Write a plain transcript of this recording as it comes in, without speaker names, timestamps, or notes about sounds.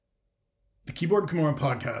Keyboard Kimura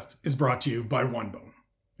podcast is brought to you by OneBone.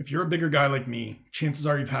 If you're a bigger guy like me, chances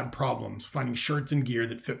are you've had problems finding shirts and gear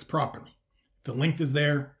that fits properly. If the length is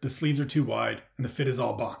there, the sleeves are too wide, and the fit is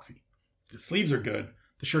all boxy. If the sleeves are good,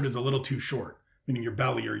 the shirt is a little too short, meaning your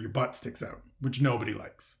belly or your butt sticks out, which nobody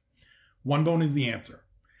likes. OneBone is the answer.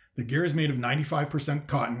 The gear is made of 95%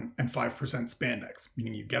 cotton and 5% spandex,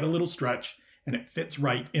 meaning you get a little stretch and it fits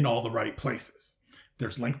right in all the right places.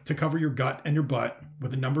 There's length to cover your gut and your butt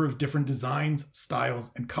with a number of different designs, styles,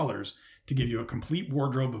 and colors to give you a complete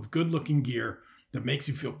wardrobe of good-looking gear that makes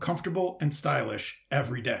you feel comfortable and stylish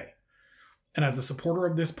every day. And as a supporter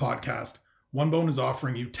of this podcast, OneBone is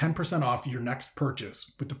offering you 10% off your next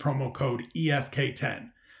purchase with the promo code ESK10.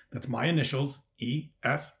 That's my initials,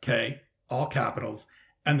 ESK, all capitals,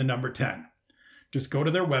 and the number 10. Just go to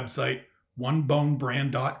their website,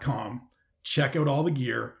 onebonebrand.com, check out all the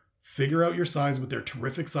gear, figure out your size with their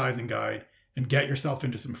terrific sizing guide, and get yourself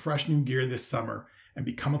into some fresh new gear this summer and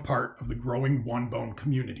become a part of the growing OneBone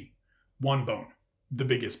community. OneBone, the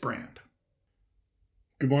biggest brand.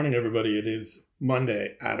 Good morning, everybody. It is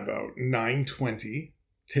Monday at about 9:20.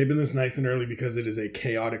 Taping this nice and early because it is a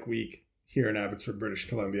chaotic week here in Abbotsford, British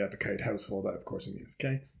Columbia at the Kite household. I, of course, am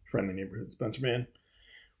ESK, friendly neighborhood Spencer man.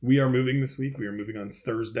 We are moving this week. We are moving on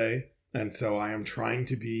Thursday. And so I am trying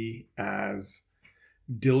to be as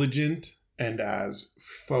diligent and as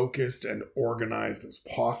focused and organized as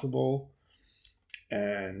possible.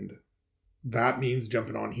 And that means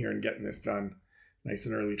jumping on here and getting this done nice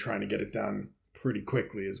and early, trying to get it done pretty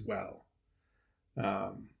quickly as well.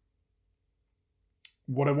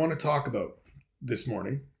 What I want to talk about this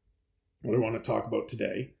morning, what I want to talk about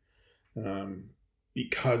today,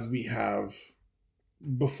 because we have,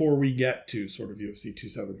 before we get to sort of UFC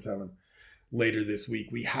 277 later this week,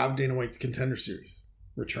 we have Dana White's Contender Series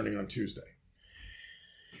returning on Tuesday.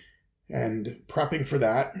 And prepping for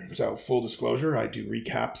that, so full disclosure, I do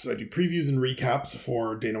recaps. I do previews and recaps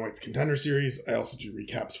for Dana White's Contender Series. I also do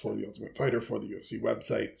recaps for The Ultimate Fighter for the UFC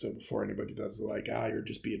website. So before anybody does you're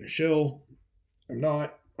just being a shill, I'm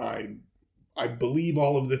not. I believe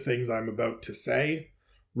all of the things I'm about to say,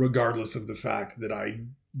 regardless of the fact that I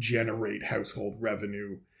generate household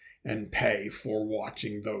revenue and pay for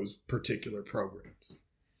watching those particular programs.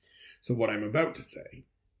 So what I'm about to say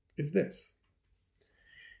is this.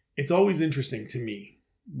 It's always interesting to me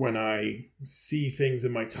when I see things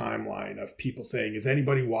in my timeline of people saying, is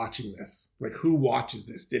anybody watching this? Like, who watches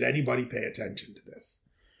this? Did anybody pay attention to this?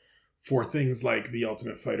 For things like The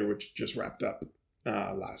Ultimate Fighter, which just wrapped up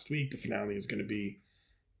last week. The finale is going to be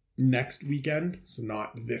next weekend, so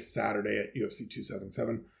not this Saturday at UFC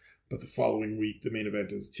 277, but the following week. The main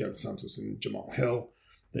event is Thiago Santos and Jamal Hill.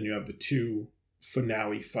 Then you have the two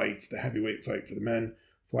finale fights, the heavyweight fight for the men,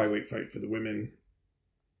 flyweight fight for the women,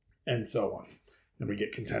 and so on. And we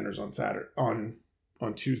get contenders on Saturday, on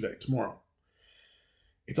Tuesday, tomorrow.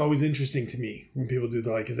 It's always interesting to me when people do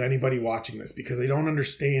the is anybody watching this? Because I don't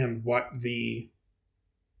understand what it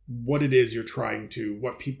is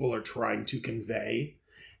what people are trying to convey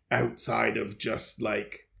outside of just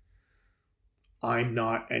I'm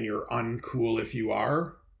not and you're uncool if you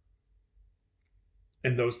are.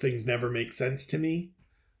 And those things never make sense to me.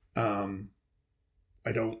 I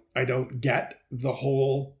don't get the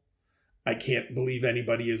whole, I can't believe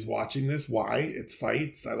anybody is watching this. Why? It's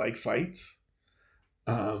fights. I like fights.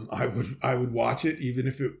 I would watch it even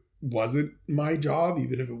if it wasn't my job,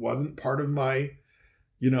 even if it wasn't part of my,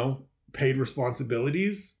 paid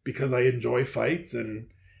responsibilities, because I enjoy fights. And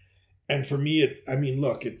for me,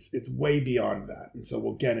 it's way beyond that. And so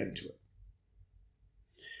we'll get into it.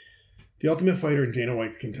 The Ultimate Fighter and Dana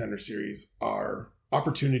White's Contender Series are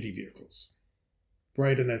opportunity vehicles,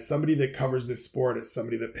 right? And as somebody that covers this sport, as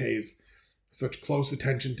somebody that pays such close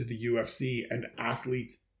attention to the UFC and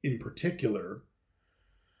athletes in particular,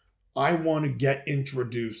 I want to get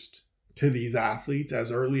introduced to these athletes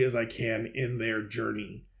as early as I can in their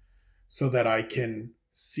journey so that I can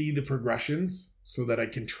see the progressions, so that I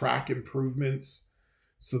can track improvements,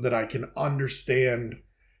 so that I can understand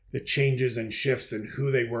the changes and shifts and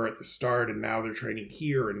who they were at the start and now they're training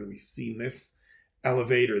here and we've seen this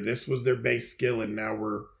elevator. This was their base skill and now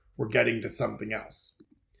we're getting to something else.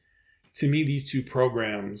 To me, these two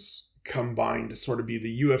programs combine to sort of be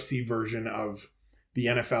the UFC version of the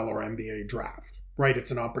NFL or NBA draft, right?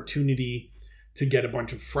 It's an opportunity to get a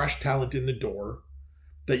bunch of fresh talent in the door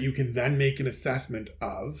that you can then make an assessment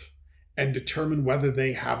of and determine whether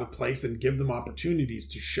they have a place and give them opportunities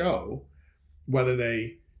to show whether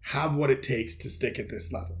they have what it takes to stick at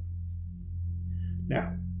this level.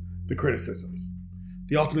 Now, the criticisms.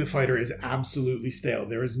 The Ultimate Fighter is absolutely stale.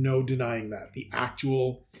 There is no denying that. The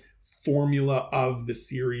actual formula of the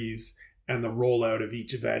series and the rollout of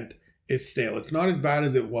each event is stale. It's not as bad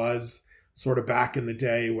as it was sort of back in the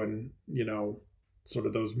day when, sort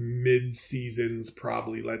of those mid-seasons,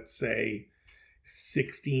 probably, let's say,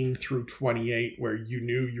 16 through 28, where you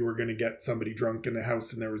knew you were going to get somebody drunk in the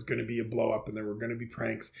house and there was going to be a blow up and there were going to be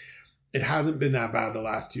pranks. It hasn't been that bad the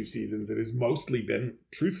last 2 seasons. It has mostly been,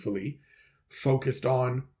 truthfully, focused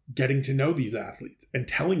on getting to know these athletes and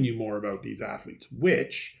telling you more about these athletes,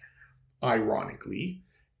 which, ironically,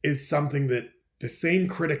 is something that the same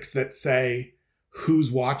critics that say,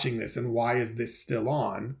 who's watching this and why is this still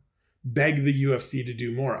on, beg the UFC to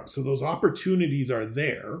do more of. So those opportunities are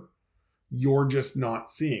there. You're just not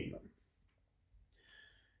seeing them.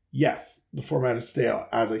 Yes, the format is stale,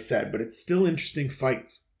 as I said, but it's still interesting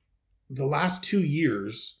fights. The last 2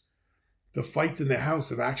 years, the fights in the house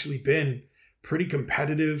have actually been pretty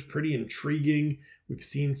competitive, pretty intriguing. We've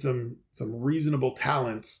seen some reasonable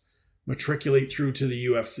talents matriculate through to the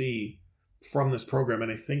UFC from this program.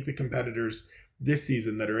 And I think the competitors this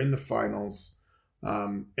season that are in the finals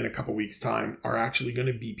in a couple weeks' time are actually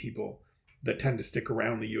going to be people that tend to stick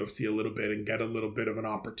around the UFC a little bit and get a little bit of an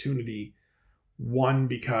opportunity. One,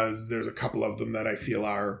 because there's a couple of them that I feel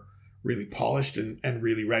are really polished and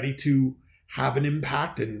really ready to have an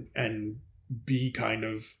impact and be kind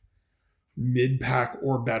of mid-pack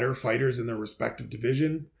or better fighters in their respective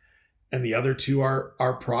division. And the other 2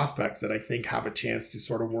 are prospects that I think have a chance to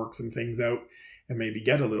sort of work some things out and maybe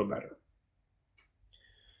get a little better.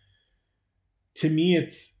 To me,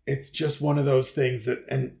 it's just one of those things that,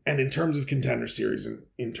 and in terms of Contender Series and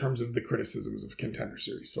in terms of the criticisms of Contender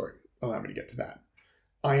Series, allow me to get to that.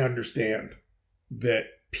 I understand that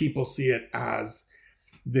people see it as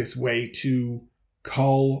this way to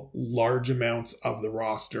cull large amounts of the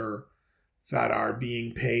roster that are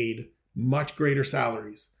being paid much greater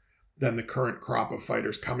salaries than the current crop of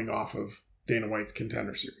fighters coming off of Dana White's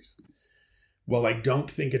Contender Series. Well, I don't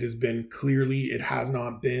think it has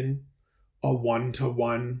not been a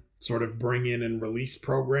one-to-one sort of bring in and release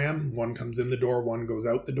program. One comes in the door, one goes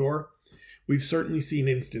out the door. We've certainly seen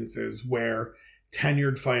instances where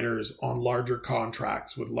tenured fighters on larger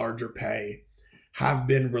contracts with larger pay have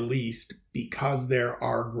been released because there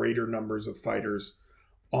are greater numbers of fighters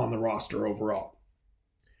on the roster overall.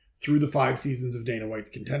 Through the 5 seasons of Dana White's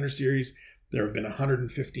Contender Series, there have been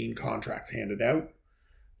 115 contracts handed out.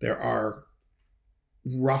 There are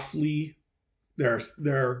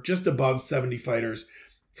just above 70 fighters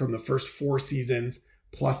from the first 4 seasons,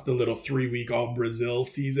 plus the little 3-week All Brazil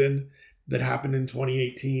season that happened in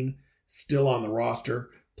 2018, still on the roster,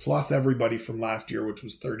 plus everybody from last year, which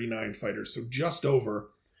was 39 fighters. So just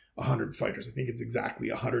over 100 fighters. I think it's exactly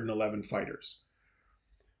 111 fighters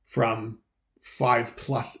from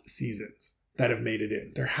 5+ seasons that have made it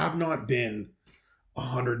in. There have not been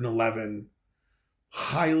 111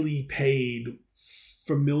 highly paid,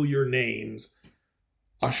 familiar names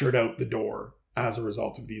ushered out the door as a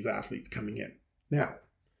result of these athletes coming in. Now,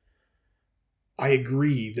 I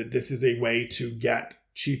agree that this is a way to get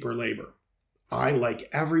cheaper labor. I, like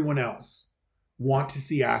everyone else, want to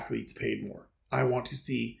see athletes paid more. I want to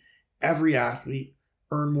see every athlete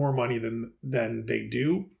earn more money than they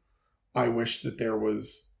do. I wish that there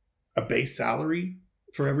was a base salary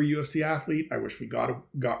for every UFC athlete. I wish we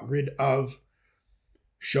got rid of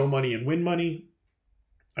show money and win money.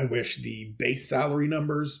 I wish the base salary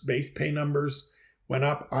numbers, base pay numbers went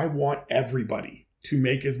up. I want everybody to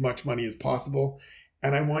make as much money as possible.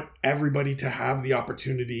 And I want everybody to have the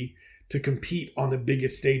opportunity to compete on the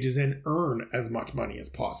biggest stages and earn as much money as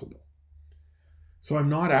possible. So I'm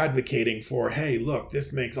not advocating for, hey, look,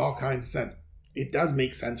 this makes all kinds of sense. It does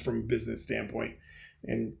make sense from a business standpoint.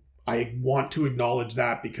 And I want to acknowledge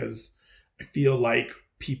that because I feel like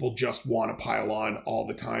people just want to pile on all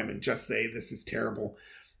the time and just say this is terrible.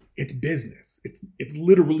 It's business. It's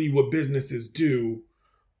literally what businesses do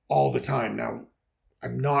all the time. Now,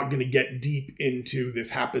 I'm not going to get deep into this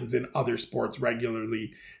happens in other sports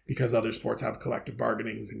regularly because other sports have collective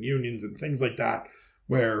bargainings and unions and things like that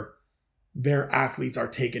where their athletes are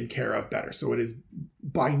taken care of better. So it is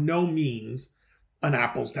by no means an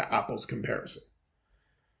apples to apples comparison.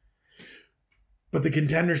 But the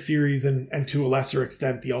Contender Series and to a lesser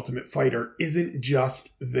extent, the Ultimate Fighter isn't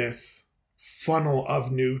just this funnel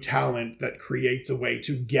of new talent that creates a way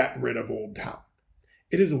to get rid of old talent.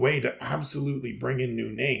 It is a way to absolutely bring in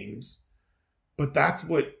new names, but that's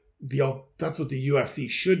what the UFC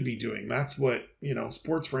should be doing. That's what,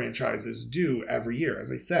 sports franchises do every year.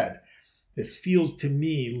 As I said, this feels to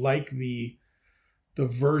me like the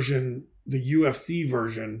UFC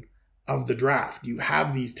version of the draft. You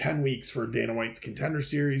have these 10 weeks for Dana White's Contender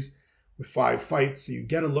Series with 5 fights, so you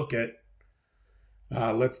get a look at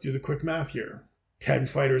Let's do the quick math here. 10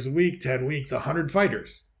 fighters a week, 10 weeks, 100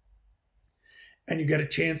 fighters. And you get a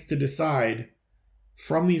chance to decide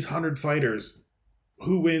from these 100 fighters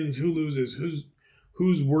who wins, who loses,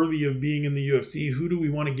 who's worthy of being in the UFC, who do we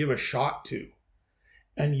want to give a shot to.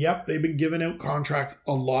 And yep, they've been giving out contracts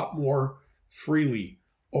a lot more freely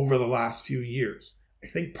over the last few years. I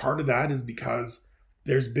think part of that is because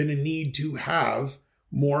there's been a need to have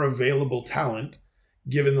more available talent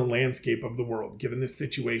given the landscape of the world, given the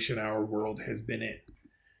situation our world has been in.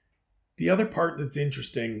 The other part that's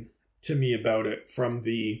interesting to me about it from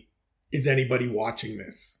the is anybody watching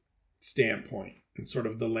this standpoint and sort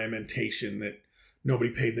of the lamentation that nobody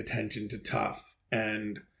pays attention to Tough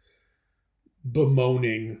and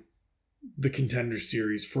bemoaning the Contender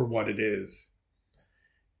Series for what it is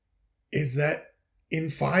that in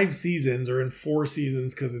 5 seasons or in 4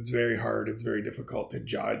 seasons, because it's very hard, it's very difficult to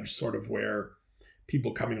judge sort of where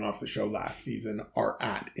people coming off the show last season are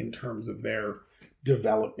at in terms of their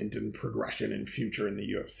development and progression and future in the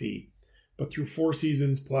UFC. But through 4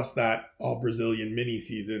 seasons plus that all-Brazilian mini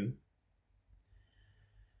season,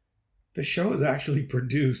 the show has actually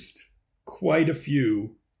produced quite a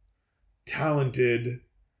few talented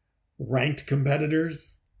ranked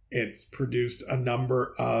competitors. It's produced a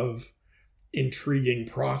number of intriguing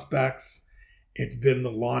prospects. It's been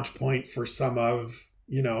the launch point for some of,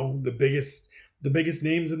 the biggest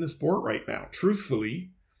names in the sport right now.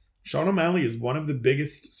 Truthfully, Sean O'Malley is one of the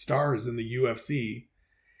biggest stars in the UFC,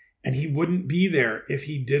 and he wouldn't be there if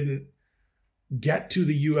he didn't get to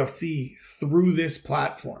the UFC through this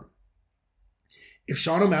platform. If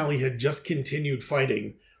Sean O'Malley had just continued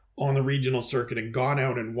fighting on the regional circuit and gone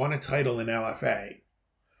out and won a title in LFA,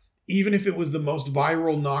 even if it was the most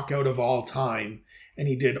viral knockout of all time, and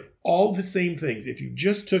he did all the same things, if you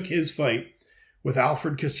just took his fight with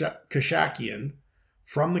Alfred Kashakian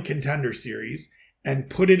from the Contender Series and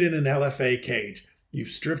put it in an LFA cage, you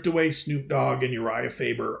stripped away Snoop Dogg and Uriah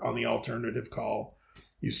Faber on the alternative call,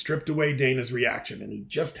 you stripped away Dana's reaction, and he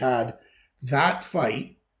just had that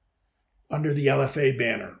fight under the LFA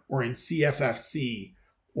banner or in CFFC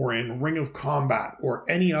or in Ring of Combat or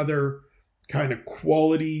any other kind of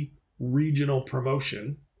quality regional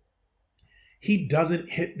promotion, he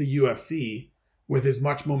doesn't hit the UFC with as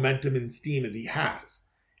much momentum and steam as he has.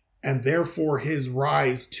 And therefore his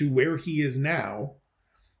rise to where he is now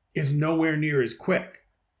is nowhere near as quick.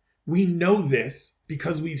 We know this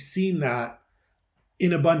because we've seen that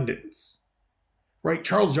in abundance. Right?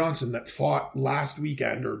 Charles Johnson that fought last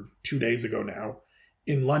weekend or 2 days ago now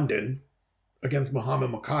in London against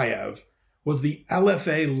Muhammad Mokaev was the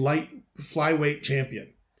LFA light flyweight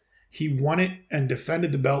champion. He won it and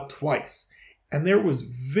defended the belt twice. And there was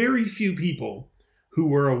very few people who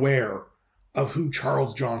were aware of who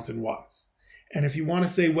Charles Johnson was. And if you want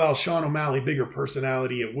to say, well, Sean O'Malley, bigger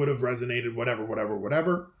personality, it would have resonated,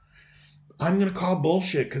 whatever, I'm going to call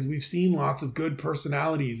bullshit because we've seen lots of good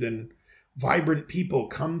personalities and vibrant people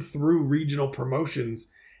come through regional promotions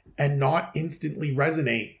and not instantly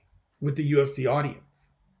resonate with the UFC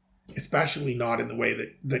audience, especially not in the way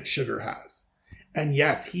that Sugar has. And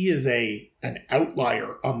yes, he is an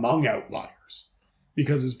outlier among outliers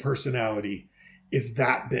because his personality is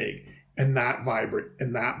that big and that vibrant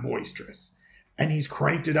and that boisterous. And he's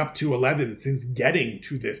cranked it up to 11 since getting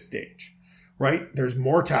to this stage, right? There's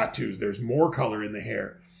more tattoos. There's more color in the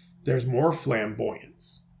hair. There's more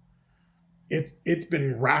flamboyance. It's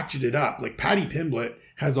been ratcheted up. Like Paddy Pimblett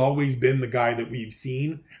has always been the guy that we've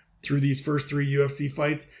seen through these first 3 UFC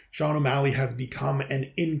fights. Sean O'Malley has become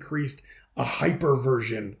a hyper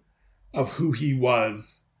version of who he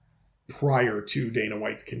was prior to Dana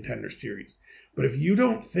White's Contender Series. But if you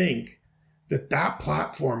don't think that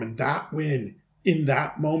platform and that win in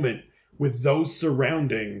that moment with those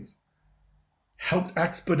surroundings helped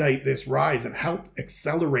expedite this rise and helped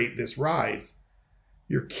accelerate this rise,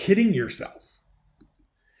 you're kidding yourself.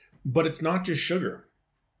 But it's not just Sugar,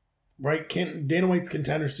 right? Dana White's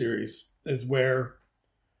Contender Series is where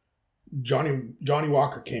Johnny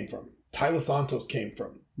Walker came from, Tyler Santos came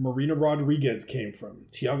from, Marina Rodriguez came from,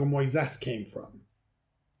 Thiago Moises came from,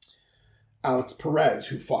 Alex Perez,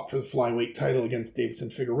 who fought for the flyweight title against Davison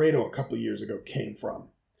Figueiredo a couple of years ago, came from.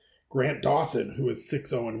 Grant Dawson, who is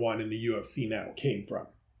 6-0-1 in the UFC now, came from.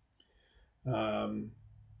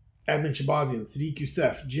 Edmund Shabazian, Sadiq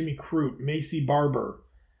Youssef, Jimmy Crute, Macy Barber,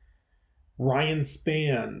 Ryan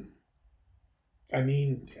Spann. I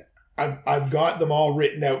mean, I've got them all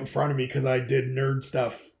written out in front of me because I did nerd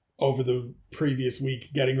stuff over the previous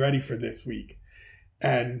week getting ready for this week.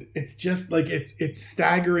 And it's just like, it's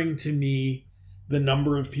staggering to me the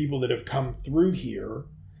number of people that have come through here,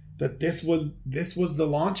 that this was the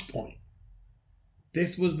launch point.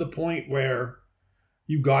 this was the point where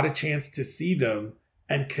you got a chance to see them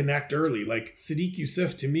and connect early. Like Sadiq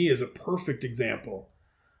Youssef to me is a perfect example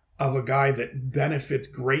of a guy that benefits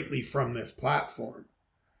greatly from this platform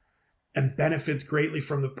and benefits greatly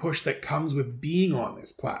from the push that comes with being on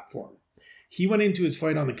this platform. He went into his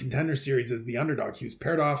fight on the Contender Series as the underdog. He was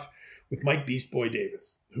paired off with Mike Beast Boy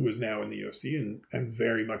Davis, who is now in the UFC and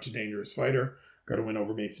very much a dangerous fighter. Got a win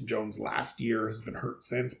over Mason Jones last year, has been hurt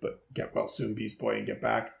since, but get well soon, Beast Boy, and get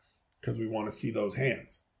back because we want to see those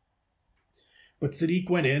hands. But Sadiq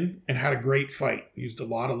went in and had a great fight. Used a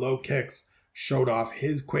lot of low kicks, showed off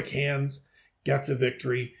his quick hands, gets a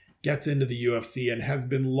victory, gets into the UFC, and has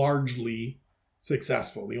been largely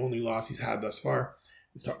successful. The only loss he's had thus far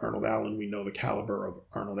is to Arnold Allen. We know the caliber of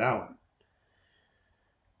Arnold Allen.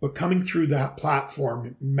 But coming through that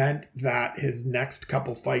platform meant that his next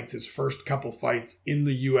couple fights, his first couple fights in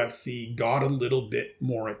the UFC, got a little bit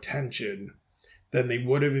more attention than they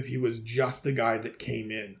would have if he was just a guy that came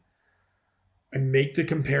in. I make the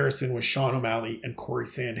comparison with Sean O'Malley and Corey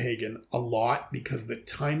Sandhagen a lot because the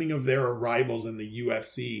timing of their arrivals in the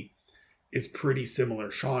UFC is pretty similar.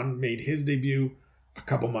 Sean made his debut a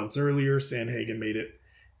couple months earlier. Sandhagen made it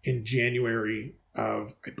in January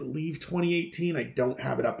of, I believe, 2018. I don't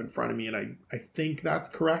have it up in front of me, and I think that's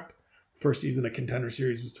correct. First season of Contender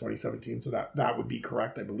Series was 2017, so that would be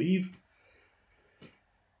correct, I believe.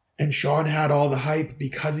 And Sean had all the hype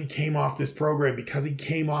because he came off this program, because he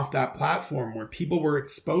came off that platform where people were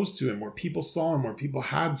exposed to him, where people saw him, where people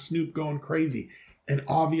had Snoop going crazy. And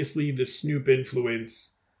obviously the Snoop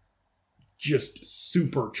influence just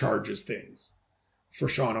supercharges things for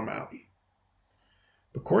Sean O'Malley.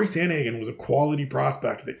 But Corey Sandhagen was a quality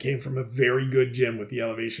prospect that came from a very good gym with the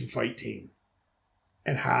Elevation Fight team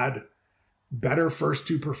and had better first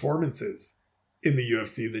two performances in the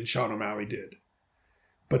UFC than Sean O'Malley did.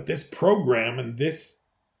 But this program and this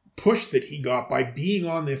push that he got by being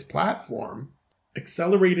on this platform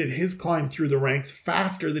accelerated his climb through the ranks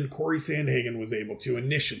faster than Corey Sandhagen was able to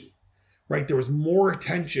initially, right? There was more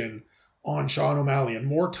attention on Sean O'Malley and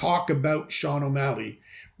more talk about Sean O'Malley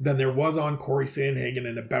than there was on Corey Sandhagen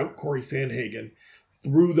and about Corey Sandhagen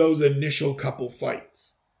through those initial couple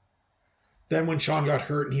fights. Then when Sean got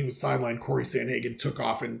hurt and he was sidelined, Corey Sandhagen took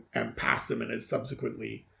off and passed him and is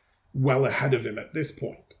subsequently well ahead of him at this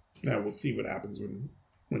point. Now we'll see what happens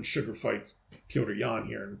when Sugar fights Petr Yan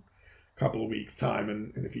here in a couple of weeks' time.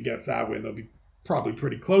 And if he gets that win, they'll be probably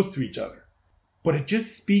pretty close to each other. But it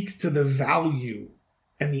just speaks to the value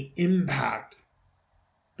and the impact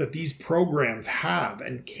that these programs have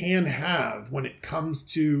and can have when it comes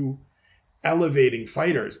to elevating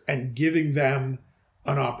fighters and giving them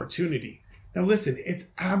an opportunity. Now listen, it's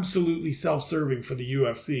absolutely self-serving for the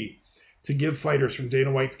UFC to give fighters from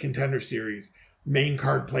Dana White's Contender Series main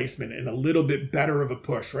card placement and a little bit better of a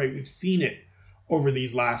push, right? We've seen it over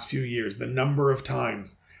these last few years, the number of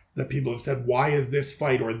times that people have said, why is this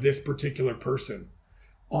fight or this particular person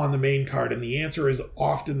on the main card? And the answer is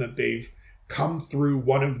often that they've come through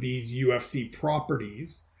one of these UFC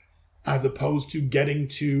properties as opposed to getting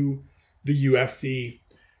to the UFC,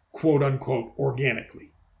 quote unquote,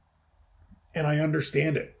 organically. And I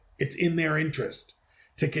understand it. It's in their interest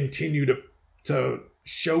to continue to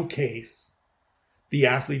showcase the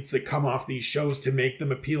athletes that come off these shows to make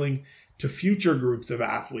them appealing to future groups of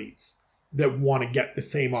athletes that want to get the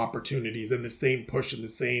same opportunities and the same push and the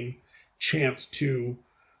same chance to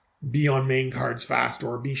be on main cards fast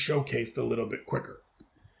or be showcased a little bit quicker.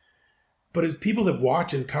 But as people that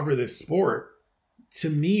watch and cover this sport,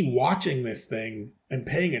 to me, watching this thing and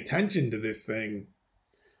paying attention to this thing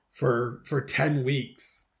for 10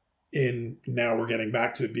 weeks, now we're getting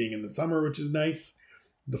back to it being in the summer, which is nice.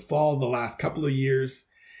 The fall, the last couple of years,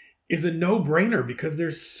 is a no-brainer because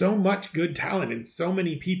there's so much good talent and so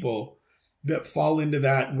many people that fall into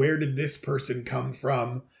that, where did this person come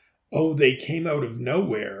from? Oh, they came out of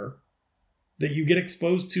nowhere, that you get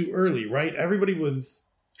exposed to early, right? Everybody was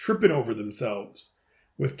tripping over themselves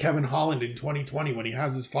with Kevin Holland in 2020 when he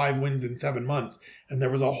has his 5 wins in 7 months. And there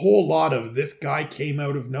was a whole lot of this guy came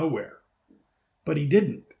out of nowhere. But he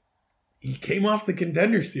didn't. He came off the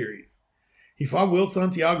Contender Series. He fought Will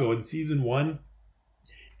Santiago in season 1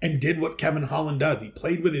 and did what Kevin Holland does. He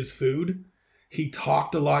played with his food. He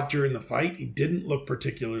talked a lot during the fight. He didn't look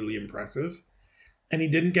particularly impressive. And he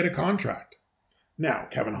didn't get a contract. Now,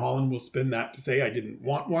 Kevin Holland will spin that to say I didn't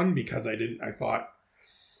want one because I thought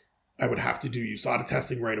I would have to do USADA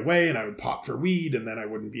testing right away and I would pop for weed and then I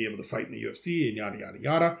wouldn't be able to fight in the UFC and yada, yada,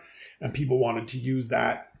 yada. And people wanted to use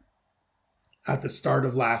that at the start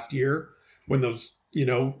of last year when those,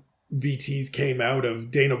 VTs came out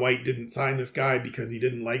of Dana White didn't sign this guy because he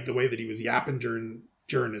didn't like the way that he was yapping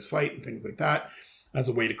during his fight and things like that, as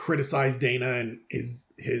a way to criticize Dana and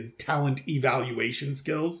his talent evaluation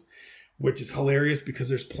skills, which is hilarious because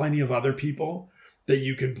there's plenty of other people that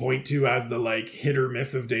you can point to as the like hit or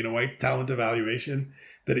miss of Dana White's talent evaluation,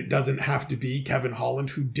 that it doesn't have to be Kevin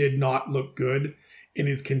Holland, who did not look good in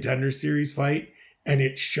his Contender Series fight. And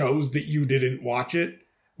it shows that you didn't watch it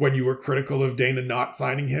when you were critical of Dana not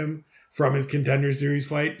signing him from his Contender Series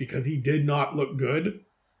fight, because he did not look good.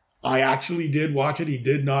 I actually did watch it. He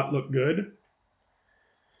did not look good.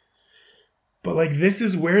 But like, this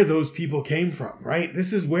is where those people came from, right?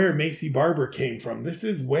 This is where Macy Barber came from. This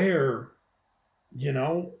is where,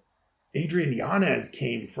 Adrian Yanez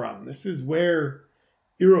came from. This is where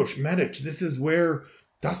Eros Medic, this is where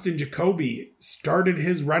Dustin Jacoby started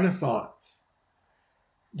his renaissance.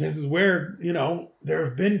 This is where, there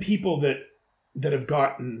have been people that have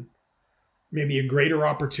gotten maybe a greater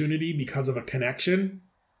opportunity because of a connection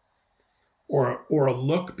or a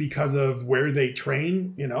look because of where they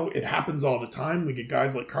train. It happens all the time. We get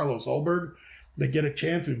guys like Carlos Ulberg that get a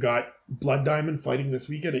chance. We've got Blood Diamond fighting this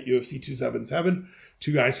weekend at UFC 277.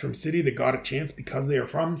 2 guys from City that got a chance because they are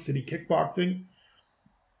from City Kickboxing.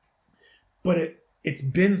 But it's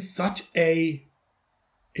been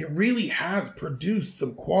it really has produced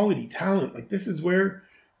some quality talent. Like, this is where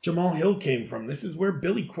Jamal Hill came from. This is where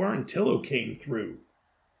Billy Quarantillo came through,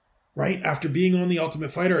 right? After being on The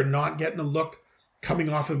Ultimate Fighter and not getting a look coming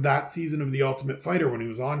off of that season of The Ultimate Fighter when he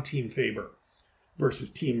was on Team Faber versus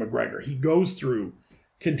Team McGregor. He goes through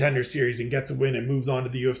Contender Series and gets a win and moves on to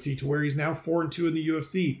the UFC, to where he's now 4-2 in the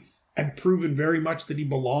UFC and proven very much that he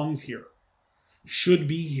belongs here, should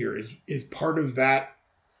be here, is part of that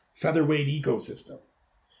featherweight ecosystem.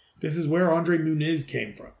 This is where Andre Muniz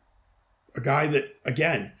came from. A guy that,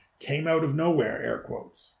 again, came out of nowhere, air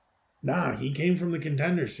quotes. He came from the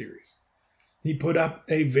Contender Series. He put up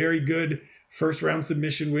a very good first-round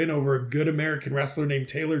submission win over a good American wrestler named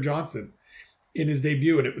Taylor Johnson in his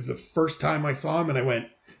debut, and it was the first time I saw him, and I went,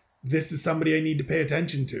 this is somebody I need to pay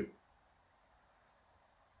attention to.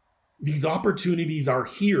 These opportunities are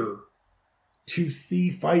here to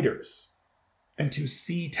see fighters and to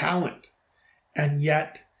see talent, and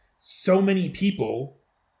yet so many people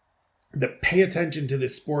that pay attention to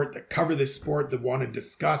this sport, that cover this sport, that want to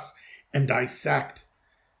discuss and dissect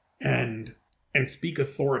and speak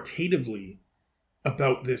authoritatively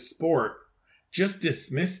about this sport, just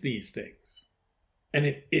dismiss these things. And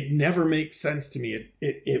it never makes sense to me.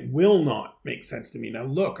 It will not make sense to me. Now,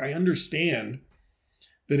 look, I understand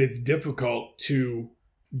that it's difficult to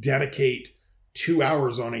dedicate 2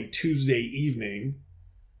 hours on a Tuesday evening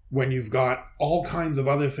when you've got all kinds of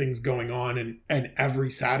other things going on, and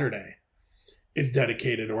every Saturday is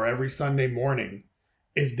dedicated, or every Sunday morning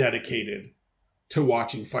is dedicated to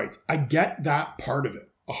watching fights. I get that part of it,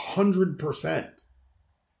 100%.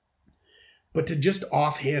 But to just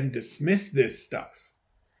offhand dismiss this stuff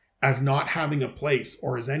as not having a place,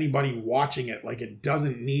 or as anybody watching it like it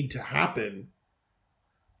doesn't need to happen,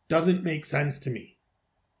 doesn't make sense to me.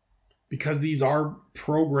 Because these are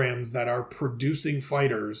programs that are producing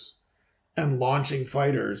fighters and launching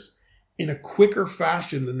fighters in a quicker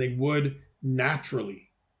fashion than they would naturally,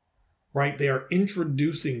 right? They are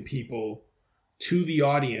introducing people to the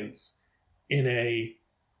audience in a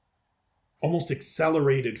almost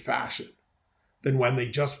accelerated fashion than when they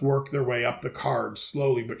just work their way up the card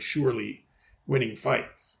slowly but surely, winning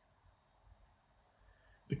fights.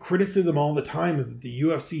 The criticism all the time is that the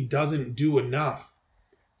UFC doesn't do enough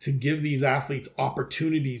to give these athletes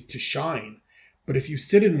opportunities to shine. But if you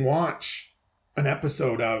sit and watch an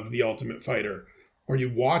episode of The Ultimate Fighter, or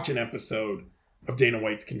you watch an episode of Dana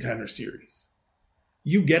White's Contender Series,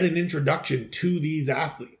 you get an introduction to these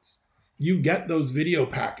athletes. You get those video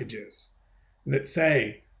packages that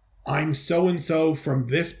say, I'm so-and-so from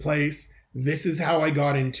this place. This is how I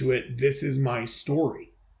got into it. This is my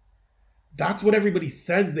story. That's what everybody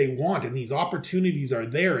says they want, and these opportunities are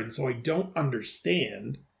there. And so I don't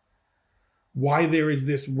understand why there is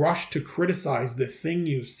this rush to criticize the thing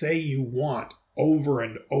you say you want over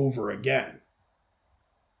and over again.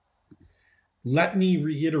 Let me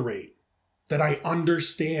reiterate that I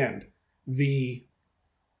understand the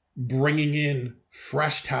bringing in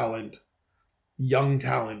fresh talent, young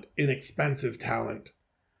talent, inexpensive talent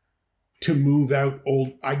to move out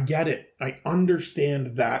old. I get it. I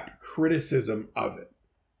understand that criticism of it.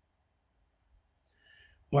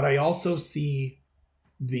 But I also see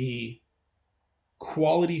the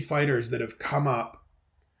quality fighters that have come up,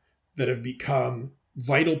 that have become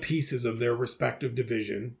vital pieces of their respective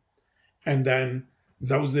division, and then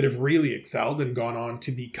those that have really excelled and gone on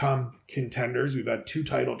to become contenders. We've had 2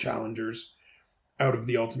 title challengers out of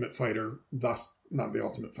the Ultimate Fighter, out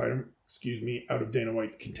of Dana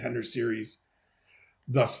White's Contender Series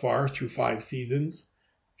thus far through 5 seasons.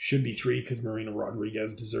 Should be 3 because Marina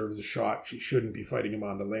Rodriguez deserves a shot. She shouldn't be fighting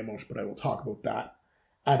Amanda Lemos, but I will talk about that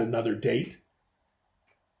at another date.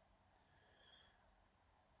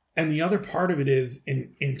 And the other part of it is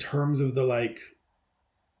in terms of the like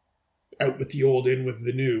out with the old, in with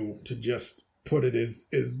the new, to just put it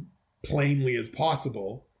as plainly as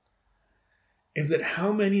possible, is that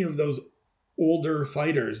how many of those older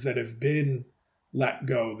fighters that have been let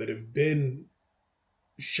go, that have been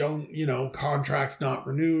shown, contracts not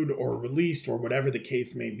renewed or released or whatever the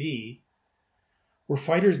case may be, were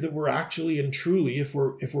fighters that were actually and truly, if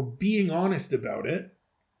we're being honest about it,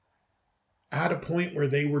 at a point where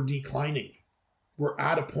they were declining. We're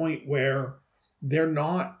at a point where they're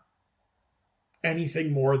not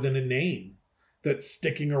anything more than a name that's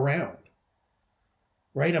sticking around.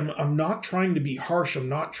 Right? I'm not trying to be harsh. I'm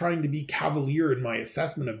not trying to be cavalier in my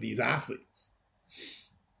assessment of these athletes.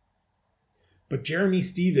 But Jeremy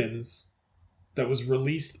Stephens, that was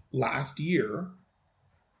released last year,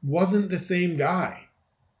 wasn't the same guy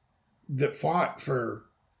that fought for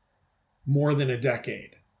more than a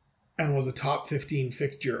decade and was a top 15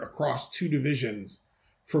 fixture across 2 divisions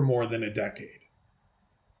for more than a decade.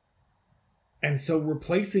 And so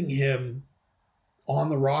replacing him on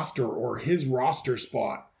the roster, or his roster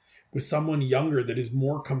spot, with someone younger that is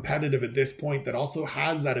more competitive at this point, that also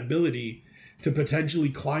has that ability to potentially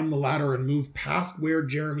climb the ladder and move past where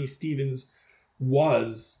Jeremy Stephens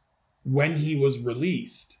was when he was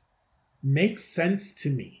released, makes sense to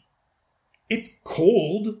me. It's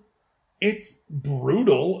cold. It's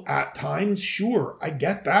brutal at times. Sure, I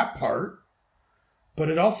get that part. But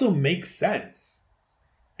it also makes sense.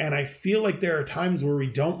 And I feel like there are times where we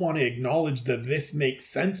don't want to acknowledge the this makes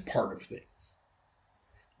sense part of things.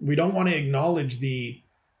 We don't want to acknowledge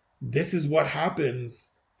this is what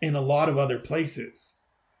happens in a lot of other places,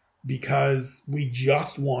 because we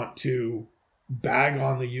just want to bag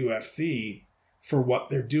on the UFC for what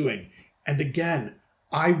they're doing. And again,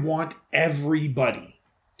 I want everybody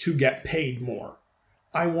to get paid more.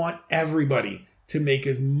 I want everybody to make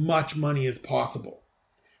as much money as possible.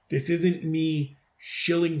 This isn't me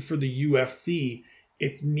shilling for the UFC.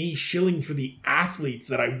 It's me shilling for the athletes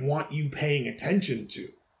that I want you paying attention to.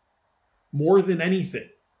 More than anything.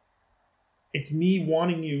 It's me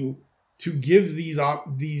wanting you to give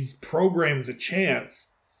these programs a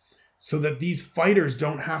chance so that these fighters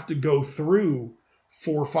don't have to go through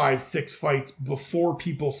 4, 5, 6 fights before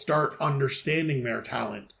people start understanding their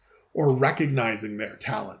talent or recognizing their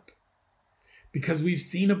talent. Because we've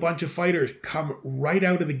seen a bunch of fighters come right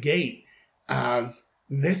out of the gate as,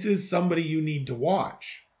 this is somebody you need to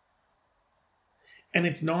watch. And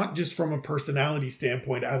it's not just from a personality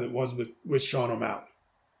standpoint as it was with Sean O'Malley.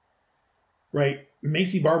 Right?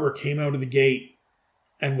 Macy Barber came out of the gate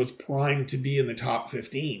and was primed to be in the top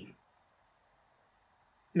 15.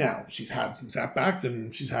 Now, she's had some setbacks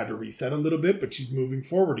and she's had to reset a little bit, but she's moving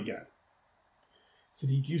forward again.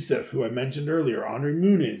 Sadiq Youssef, who I mentioned earlier, Andre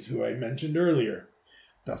Muniz, who I mentioned earlier,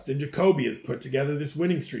 Dustin Jacoby has put together this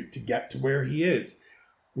winning streak to get to where he is.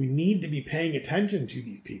 We need to be paying attention to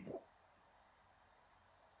these people.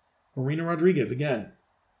 Marina Rodriguez, again,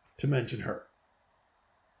 to mention her.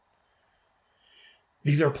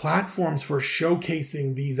 These are platforms for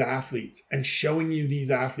showcasing these athletes and showing you these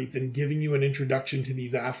athletes and giving you an introduction to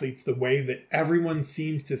these athletes the way that everyone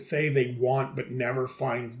seems to say they want but never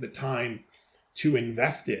finds the time to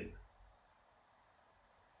invest in.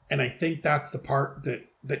 And I think that's the part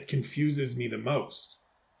that confuses me the most,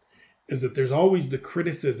 is that there's always the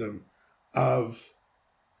criticism of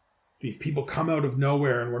these people come out of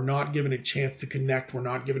nowhere and we're not given a chance to connect. We're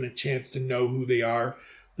not given a chance to know who they are.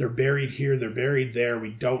 They're buried here. They're buried there. We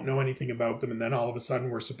don't know anything about them. And then all of a sudden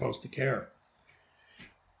we're supposed to care.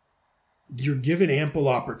 You're given ample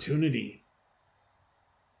opportunity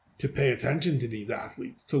to pay attention to these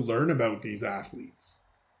athletes, to learn about these athletes.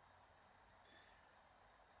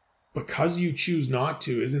 Because you choose not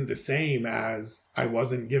to isn't the same as I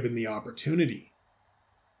wasn't given the opportunity.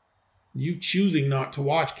 You choosing not to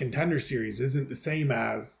watch Contender Series isn't the same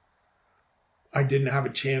as I didn't have a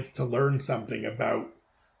chance to learn something about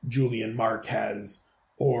Julian Marquez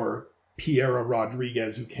or Piera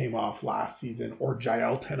Rodriguez, who came off last season, or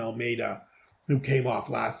Jaelton Almeida, who came off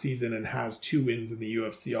last season and has 2 wins in the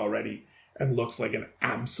UFC already and looks like an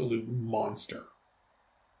absolute monster.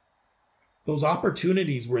 Those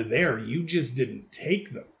opportunities were there. You just didn't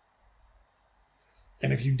take them.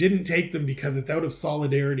 And if you didn't take them because it's out of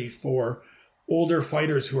solidarity for older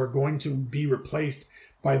fighters who are going to be replaced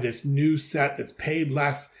by this new set that's paid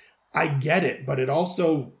less. I get it, but it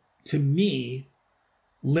also, to me,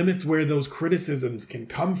 limits where those criticisms can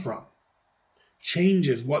come from.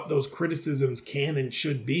 Changes what those criticisms can and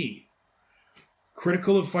should be.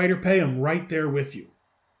 Critical of fighter pay, I'm right there with you.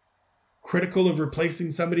 Critical of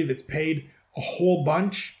replacing somebody that's paid a whole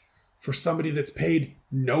bunch for somebody that's paid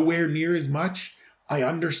nowhere near as much, I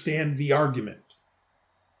understand the argument.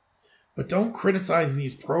 But don't criticize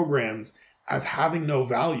these programs as having no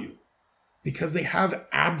value, because they have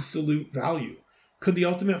absolute value. Could the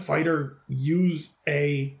Ultimate Fighter use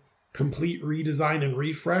a complete redesign and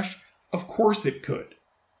refresh? Of course it could.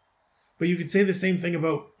 But you could say the same thing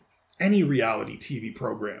about any reality TV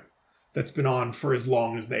program that's been on for as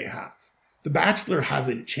long as they have. The Bachelor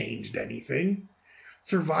hasn't changed anything.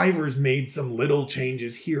 Survivor's made some little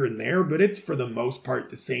changes here and there, but it's for the most part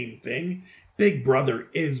the same thing. Big Brother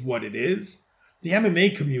is what it is. The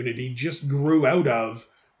MMA community just grew out of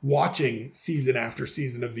watching season after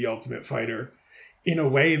season of The Ultimate Fighter in a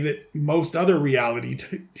way that most other reality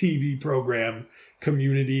TV program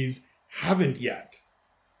communities haven't yet.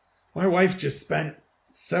 My wife just spent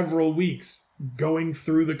several weeks going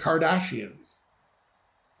through the Kardashians.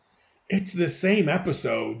 It's the same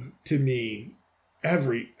episode to me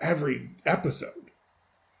every episode.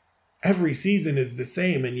 Every season is the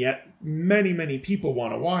same, and yet many people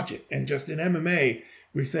want to watch it. And just in MMA,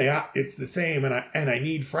 we say, it's the same, and I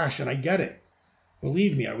need fresh, and I get it.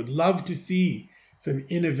 Believe me, I would love to see some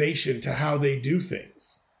innovation to how they do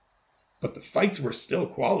things. But the fights were still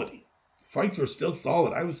quality. The fights were still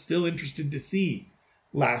solid. I was still interested to see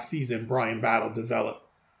last season Brian Battle develop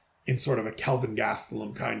in sort of a Kelvin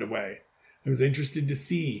Gastelum kind of way. I was interested to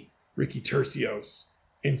see Ricky Tercios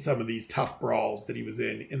in some of these tough brawls that he was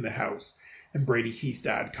in the house, and Brady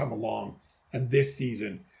Hestad come along. And this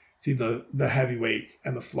season, see the heavyweights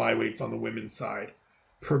and the flyweights on the women's side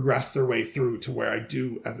progress their way through to where I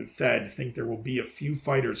do, as I said, think there will be a few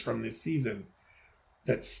fighters from this season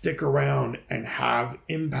that stick around and have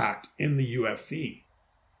impact in the UFC.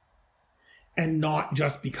 And not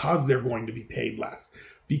just because they're going to be paid less,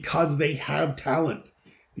 because they have talent,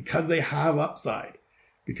 because they have upside,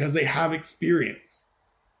 because they have experience.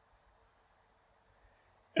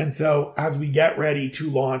 And so as we get ready to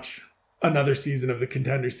launch another season of the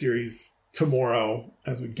Contender Series tomorrow,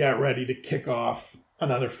 as we get ready to kick off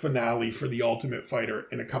another finale for The Ultimate Fighter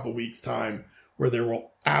in a couple weeks' time, where there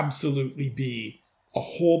will absolutely be a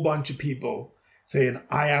whole bunch of people saying,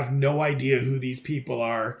 I have no idea who these people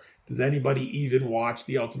are. Does anybody even watch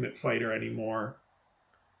The Ultimate Fighter anymore?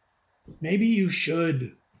 Maybe you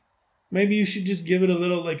should. Maybe you should just give it a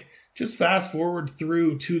little, just fast forward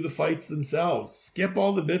through to the fights themselves. Skip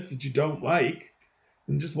all the bits that you don't like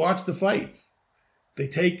and just watch the fights. They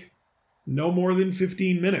take no more than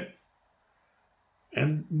 15 minutes.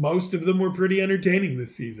 And most of them were pretty entertaining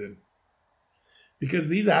this season. Because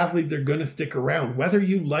these athletes are going to stick around. Whether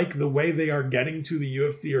you like the way they are getting to the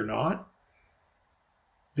UFC or not,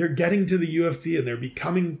 they're getting to the UFC and they're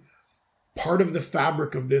becoming part of the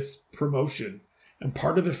fabric of this promotion and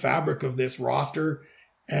part of the fabric of this roster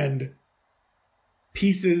and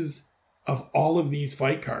pieces of all of these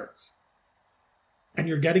fight cards. And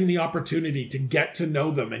you're getting the opportunity to get to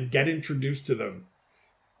know them and get introduced to them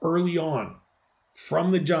early on.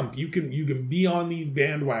 From the jump, you can be on these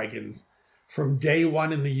bandwagons from day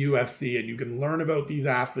one in the UFC, and you can learn about these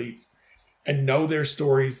athletes and know their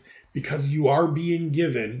stories because you are being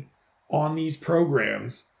given on these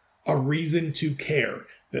programs a reason to care.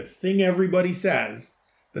 The thing everybody says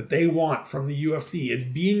that they want from the UFC is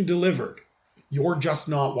being delivered. You're just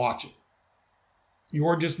not watching.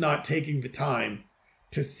 You're just not taking the time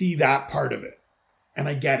to see that part of it. And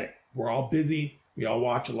I get it. We're all busy. We all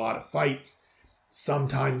watch a lot of fights.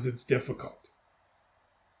 Sometimes it's difficult.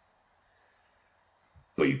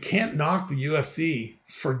 But you can't knock the UFC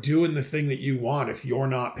for doing the thing that you want if you're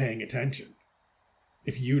not paying attention.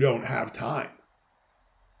 If you don't have time.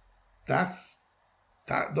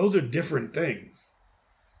 Those are different things.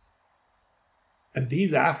 And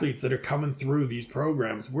these athletes that are coming through these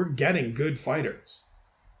programs, we're getting good fighters.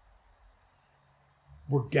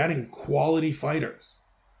 We're getting quality fighters.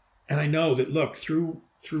 And I know that, look, through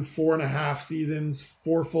 4.5 seasons,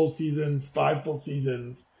 4 full seasons, 5 full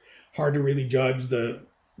seasons, hard to really judge the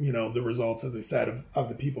results, as I said, of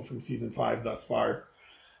the people from season 5 thus far.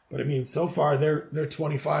 But I mean, so far they're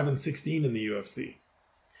 25-16 in the UFC.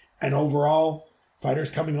 And overall,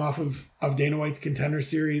 fighters coming off of Dana White's Contender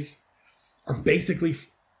Series are basically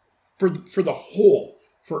for the whole,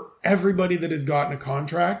 for everybody that has gotten a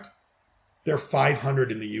contract, they're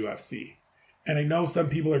 500 in the UFC. And I know some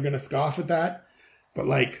people are going to scoff at that, but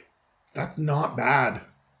like, that's not bad.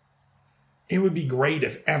 It would be great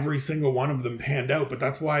if every single one of them panned out, but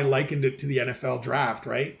that's why I likened it to the NFL draft,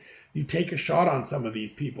 right? You take a shot on some of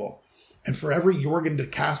these people, and for every Yorgan De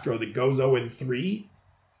Castro that goes 0-3,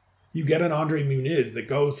 you get an Andre Muniz that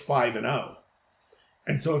goes 5-0.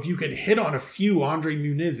 And so if you can hit on a few Andre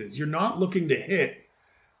Munizes, you're not looking to hit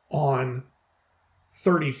on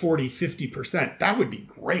 30, 40, 50%. That would be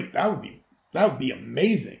great. That would be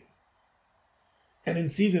amazing. And in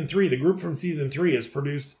season 3, the group from season 3 has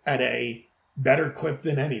produced at a better clip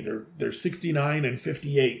than any. They're 69 and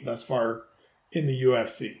 58 thus far in the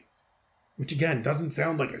UFC, which again doesn't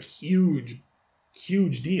sound like a huge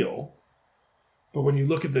deal. But when you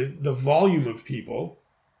look at the volume of people,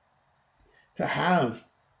 to have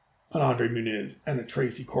an Andre Muniz and a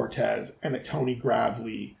Tracy Cortez and a Tony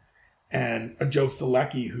Gravely and a Joe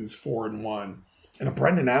Selecki who's 4-1 and a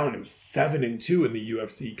Brendan Allen who's 7-2 in the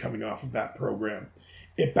UFC coming off of that program,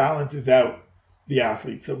 it balances out the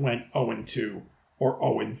athletes that went 0-2 or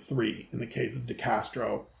 0-3 in the case of De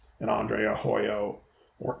Castro and Andre Arroyo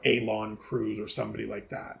or Elon Cruz or somebody like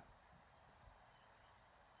that.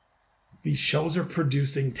 These shows are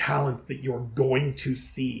producing talents that you're going to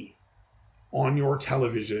see on your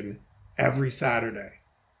television every Saturday.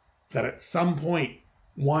 That at some point,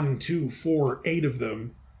 1, 2, 4, 8 of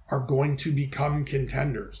them are going to become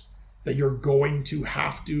contenders. That you're going to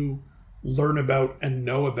have to learn about and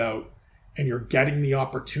know about. And you're getting the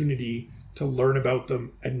opportunity to learn about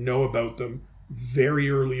them and know about them very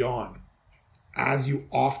early on. As you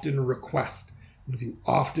often request. As you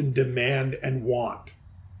often demand and want.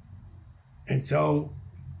 And so,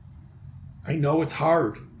 I know it's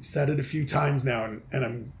hard. I've said it a few times now, and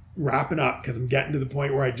I'm wrapping up because I'm getting to the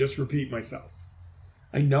point where I just repeat myself.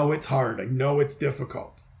 I know it's hard. I know it's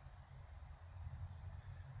difficult.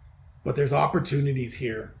 But there's opportunities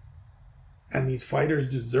here. And these fighters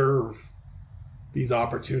deserve these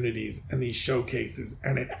opportunities and these showcases.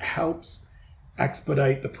 And it helps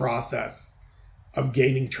expedite the process of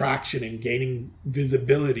gaining traction and gaining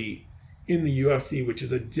visibility in the UFC, which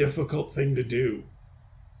is a difficult thing to do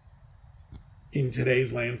in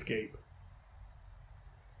today's landscape.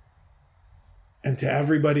 And to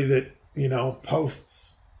everybody that,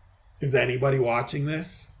 posts, is anybody watching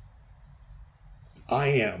this? I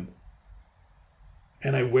am.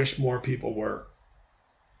 And I wish more people were.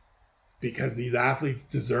 Because these athletes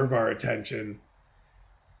deserve our attention.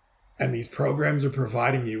 And these programs are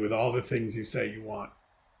providing you with all the things you say you want.